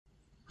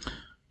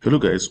Hello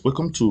guys,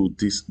 welcome to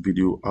this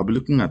video. I'll be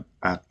looking at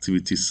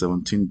activity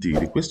 17D.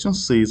 The question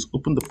says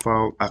open the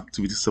file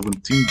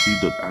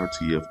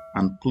activity17d.rtf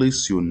and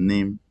place your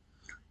name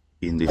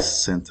in the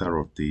center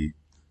of the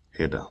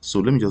header.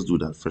 So let me just do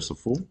that first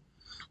of all.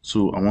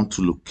 So I want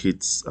to locate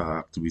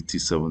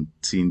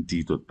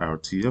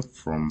activity17d.rtf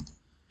from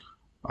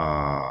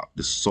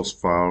the source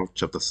file,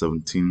 chapter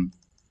 17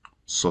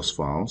 source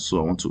file. So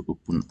I want to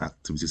open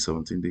activity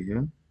 17D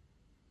here,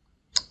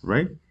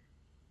 right?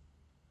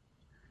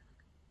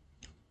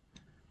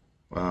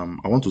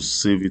 I want to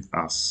save it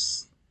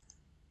as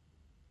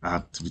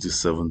activity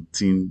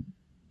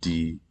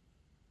 17D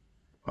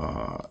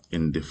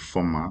in the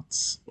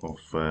format of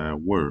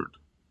Word,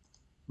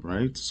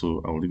 right?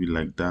 So I'll leave it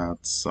like that.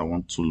 So I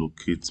want to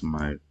locate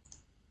my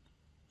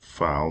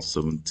file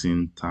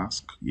 17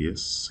 task.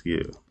 Yes,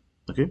 here.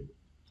 Okay.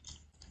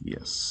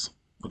 Yes.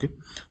 Okay.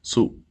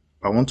 So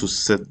I want to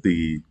set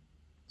the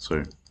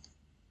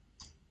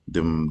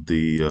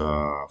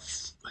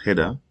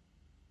header.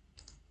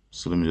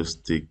 So let me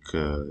just take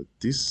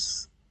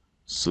this.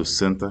 So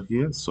center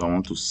here. So I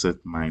want to set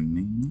my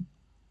name.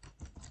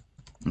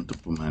 I want to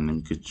put my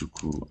name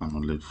Kechuku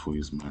Anolefo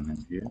is my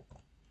name here.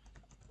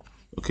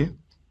 Okay.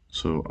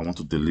 So I want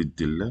to delete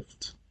the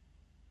left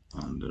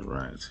and the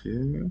right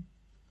here,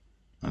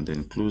 and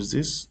then close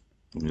this.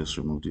 Let me just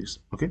remove this.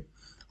 Okay.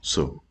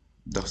 So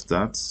that's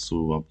that.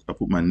 So I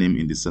put my name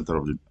in the center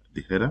of the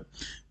header.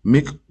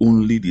 Make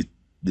only the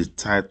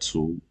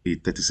title a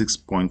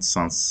 36-point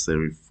sans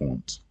serif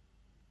font.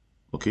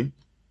 Okay.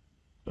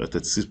 A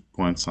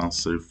 36-point sans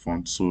serif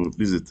font. So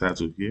this is the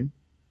title here,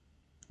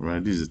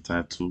 right? This is the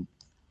title.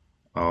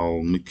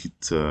 I'll make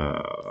it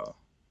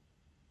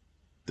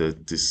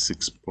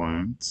 36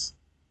 points.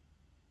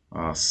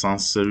 Sans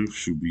serif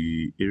should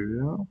be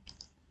Arial.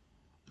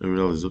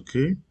 Arial is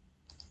okay.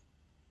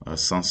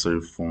 Sans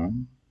serif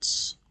font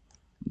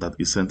that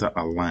is center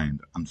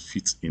aligned and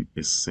fits in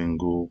a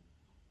single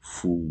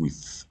full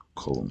width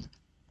column.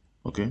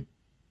 Okay.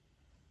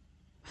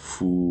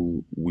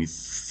 Full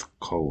width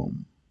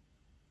column.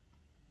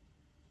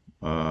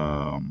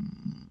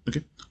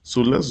 Okay.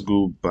 So let's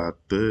go back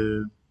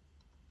there.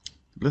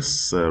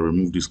 Let's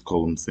remove this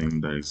column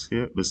thing that is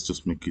here. Let's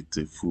just make it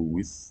a full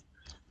width.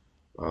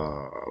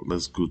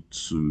 Let's go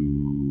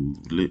to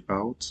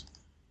layout.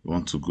 You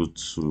want to go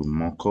to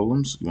more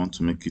columns. You want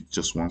to make it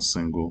just one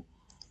single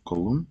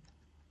column,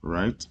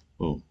 right?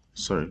 Oh,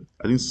 sorry,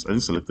 I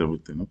didn't select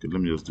everything. Okay, let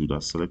me just do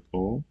that. Select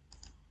all,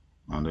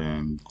 and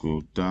then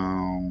go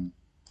down.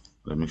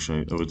 Let me make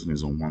sure everything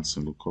is on one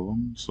single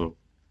column. So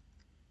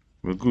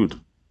we're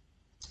good,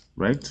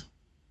 right?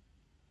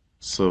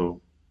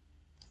 So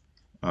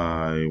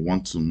I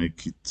want to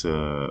make it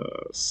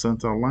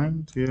center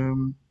aligned here,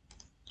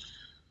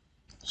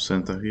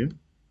 center here,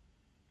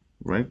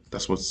 right?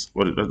 That's what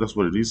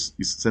it is.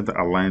 It's center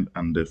aligned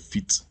and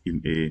fits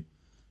in a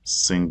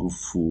single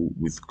full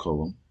width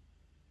column,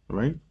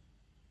 right?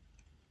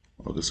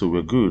 Okay, so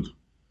we're good.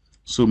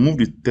 So move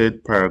the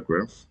third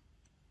paragraph,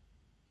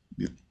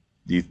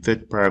 the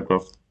third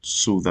paragraph,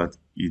 so that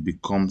it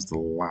becomes the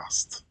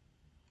last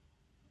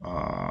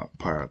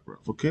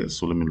paragraph. Okay,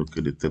 so let me look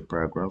at the third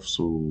paragraph.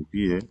 So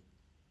here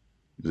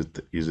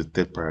is the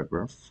third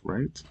paragraph,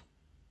 right?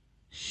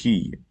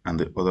 He and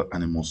the other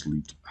animals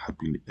lived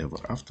happily ever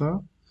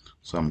after.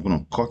 So I'm going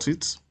to cut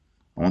it.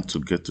 I want to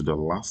get to the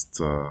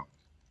last line.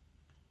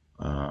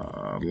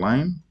 I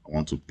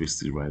want to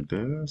paste it right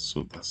there.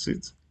 So that's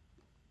it.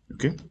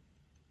 Okay.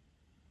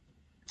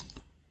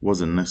 What's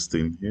the next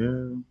thing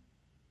here?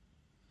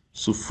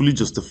 So fully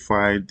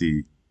justify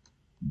the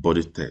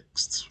body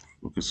text.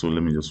 Okay, so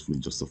let me just fully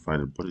justify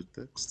the body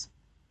text.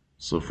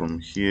 So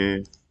from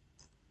here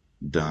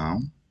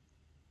down,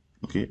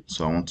 okay,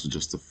 so I want to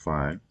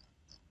justify,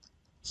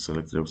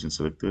 select everything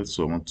selected.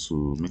 So I want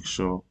to make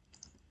sure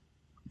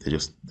they're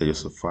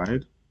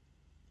justified.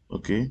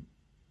 Okay,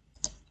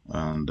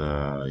 and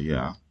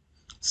yeah,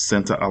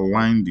 center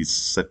align the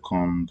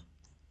second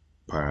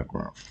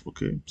paragraph.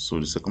 Okay, so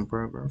the second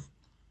paragraph,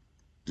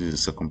 this is the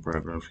second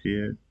paragraph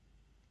here.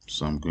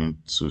 So I'm going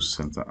to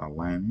center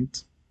align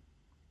it.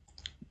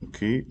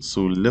 Okay,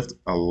 so left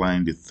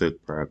align the third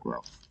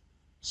paragraph.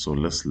 So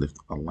let's left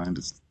align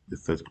the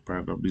third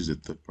paragraph. This is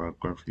the third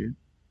paragraph here.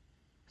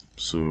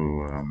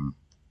 So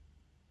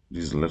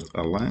this is left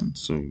aligned.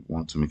 So you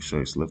want to make sure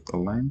it's left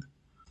aligned.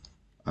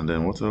 And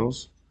then what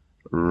else?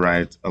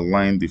 Right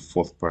align the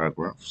fourth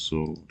paragraph.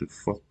 So the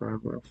fourth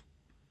paragraph,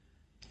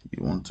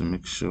 you want to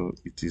make sure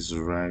it is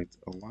right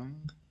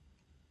aligned.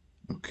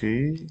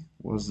 Okay,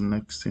 what's the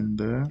next thing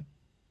there?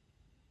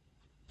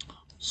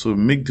 So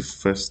make the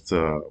first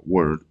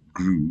word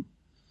grew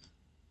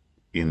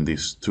in the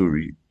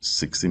story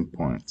 16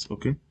 points.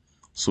 Okay,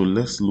 so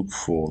let's look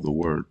for the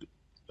word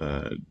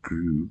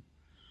grew.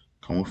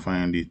 Can we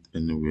find it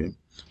anywhere?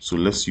 So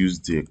let's use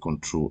the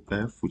Control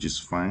F, which is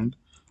find.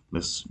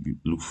 Let's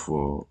look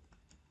for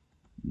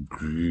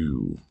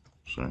grew.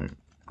 Sorry,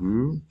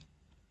 grew.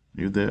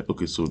 Are you there?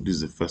 Okay, so this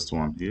is the first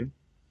one here.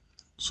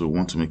 So we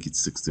want to make it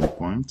 16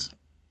 points.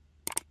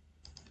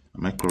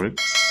 Am I correct?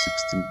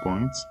 16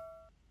 points.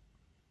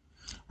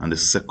 and the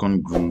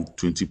second grew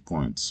 20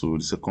 points. So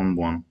the second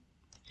one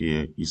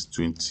here is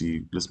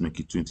 20. Let's make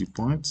it 20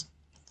 points.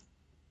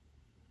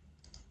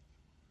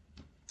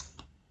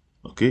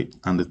 Okay,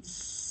 and the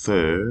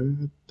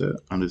third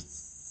and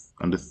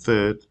the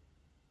third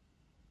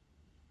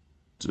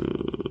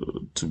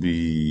to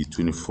be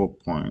 24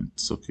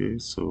 points. Okay,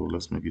 so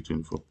let's make it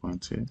 24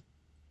 points here.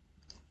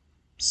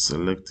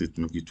 Select it,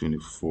 make it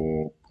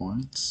 24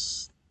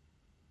 points.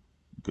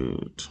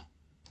 Good.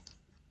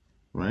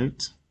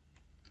 Right.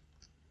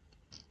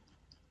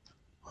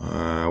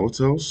 What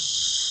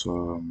else?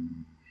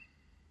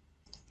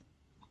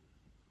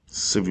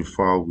 Save a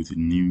file with a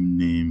new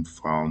name,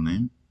 file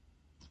name.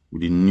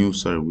 With a new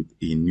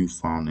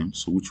file name,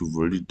 so which we've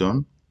already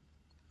done.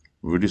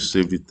 We already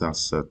saved it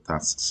as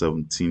task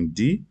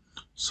 17D.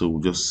 So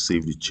we'll just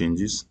save the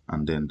changes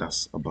and then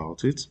that's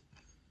about it.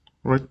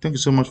 All right, thank you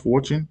so much for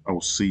watching. I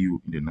will see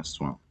you in the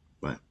next one.